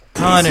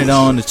100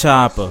 on the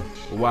chopper.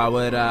 Why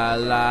would I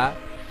lie?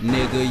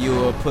 Nigga,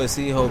 you a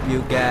pussy, hope you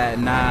got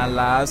 9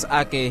 lives.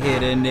 I can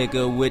hit a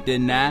nigga with the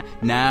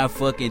 9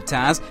 fucking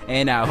times.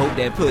 And I hope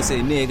that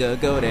pussy nigga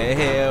go to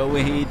hell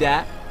when he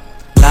die.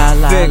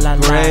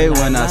 Fifth grade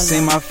when I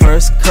seen my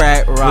first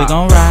crack rock. We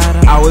gon' ride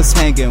 'em. I was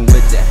hanging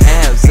with the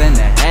haves and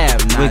the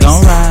have-nots. We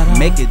gon' ride 'em.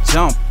 Make it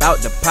jump out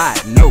the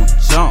pot, no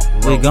jump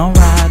rope. We gon'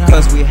 ride 'em.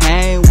 Cause we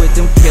hang with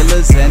them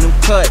killers and them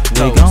cutthroats.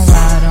 We gon'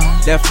 ride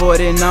 'em. That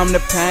 40 numb the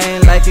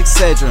pain like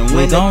Excedrin.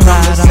 When they gon' come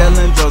ride to 'em.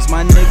 selling drugs,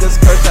 my niggas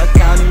Kershaw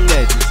County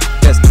legends.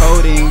 That's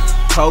codeine,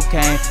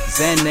 cocaine,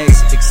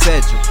 Xanax,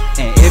 etc.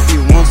 And if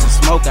you want some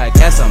smoke, I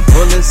got some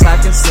bullets I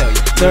can sell you.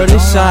 30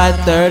 shot,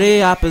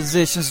 30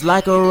 oppositions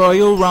like a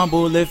Royal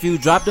Rumble. If you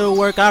drop the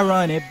work, I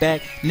run it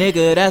back.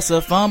 Nigga, that's a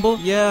fumble.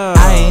 Yeah.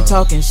 I ain't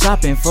talking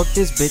shopping, fuck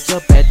this bitch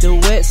up at the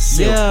West.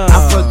 Yeah.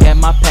 I forgot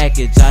my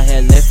package, I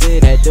had left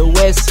it at the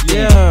West.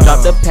 Yeah.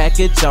 Drop the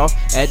package off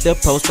at the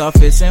post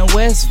office in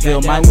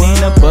Westville. My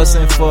Nina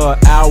bustin' for an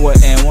hour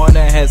and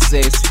wanna have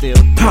sex still.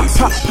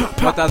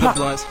 1,000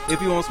 blunts.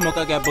 If you want smoke,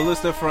 I got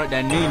bullets to front.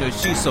 That Nina,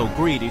 she so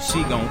greedy,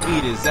 she gon'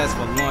 eat his ass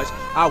for lunch.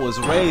 I was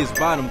raised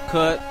by them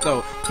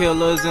cutthroat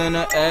killers in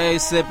the A,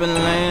 sippin'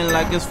 lean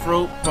like it's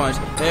fruit punch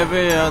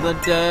every other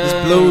day.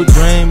 This blue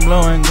dream,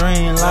 blue and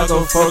green like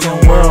a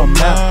fucking world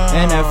map.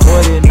 And that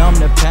 40 numb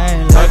the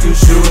pain like you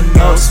shooting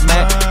up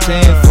smack.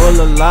 10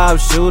 full of live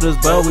shooters,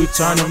 but we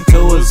turn him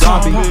to a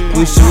zombie.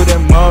 We shoot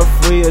him up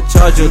free of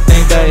charge, you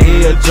think that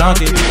he a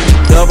junkie.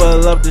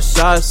 Double up the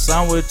shots,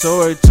 I'm with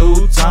Tory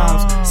 2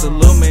 times.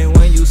 Salute me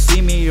when you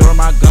see me or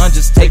my gun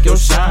just take your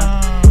shine.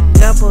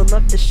 Double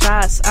up the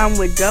shots, I'm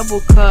with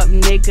double cup,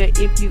 nigga.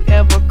 If you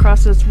ever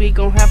cross us, we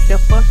gon' have to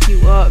fuck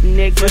you up,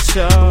 nigga.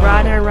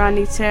 Riding around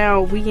the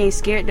town, we ain't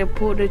scared to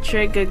pull the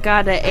trigger.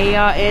 Got an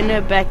AR in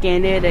the back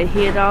and it'll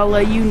hit all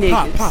of you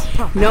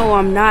niggas. No,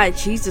 I'm not,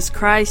 Jesus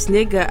Christ,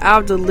 nigga,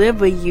 I'll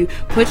deliver you.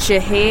 Put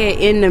your head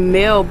in the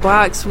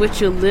mailbox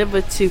with your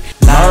liver too.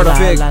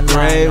 Fifth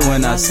grade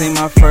when I seen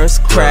my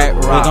first crack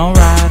rock. We gon'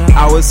 ride 'em.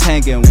 I was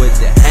hanging with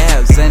the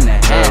haves and the We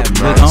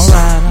gon' have-nots.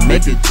 ride 'em.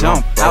 Make it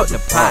jump out the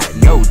pot,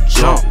 no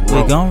jump We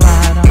rope. gon'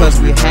 ride 'em. Cause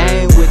we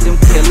hang with them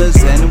killers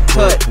and them We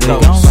gon'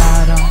 cutthroats.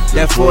 ride 'em.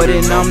 That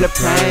 40 numb the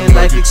pain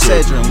like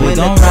Excedrin. When they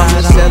gon' come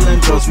ride to 'em. selling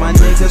drugs, my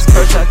niggas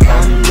Kershaw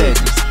County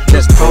legends.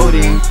 That's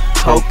codeine,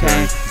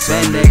 cocaine,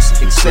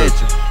 Xanax,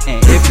 etc.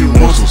 And if you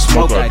want some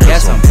smoke, I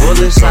got some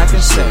bullets I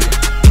can sell you.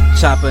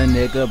 Chop a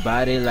nigga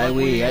body like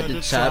we at the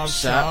chop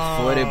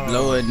shop. 40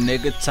 blow a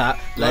nigga top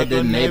like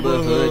the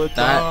neighborhood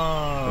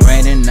thought.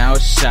 Raining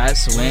out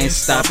shots, we ain't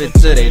stopping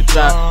till they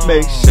drop.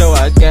 Make sure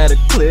I got a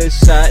clear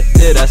shot.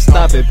 Did I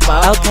stop it,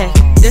 pop? Okay,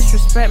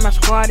 disrespect my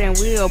squad and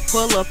we'll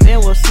pull up and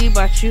we'll see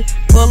about you.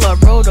 Pull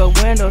up, roll the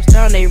windows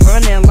down, they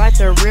running like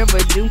the river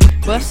do.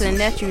 Bustin'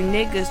 at you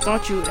niggas,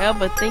 don't you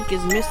ever think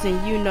it's missing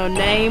you. No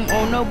name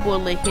on no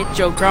bullet, hit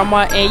your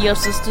grandma and your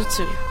sister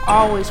too.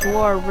 Always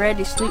war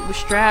ready, sleep with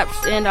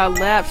straps in our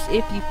laps.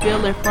 If you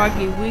feelin'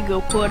 froggy, we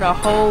gon' put a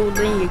hole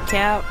in your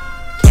cap.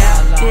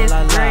 Fifth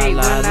grade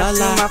when I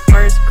see my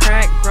first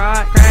crack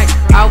rock.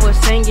 I was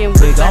singing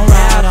with the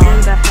haves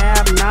and the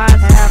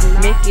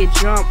have-nots. Make it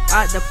jump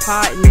out the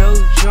pot, no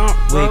jump.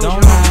 We gon'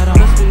 ride 'em.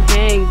 Cause we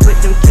hang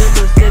with them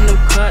killers and them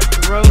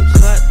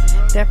cutthroats.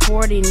 That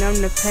 40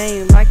 numb the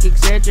pain like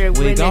Excedrin.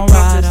 We When they gon' come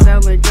ride to 'em.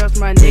 selling drugs,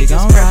 my We niggas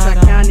gon' ride Kershaw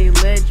 'em. County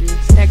legends.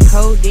 That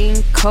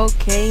codeine,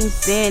 cocaine,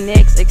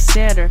 Xanax,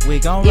 etc. We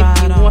gon' If ride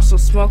you 'em. want some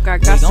smoke, I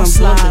got We gon'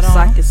 some bullets slide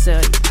I on. can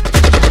sell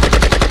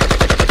you.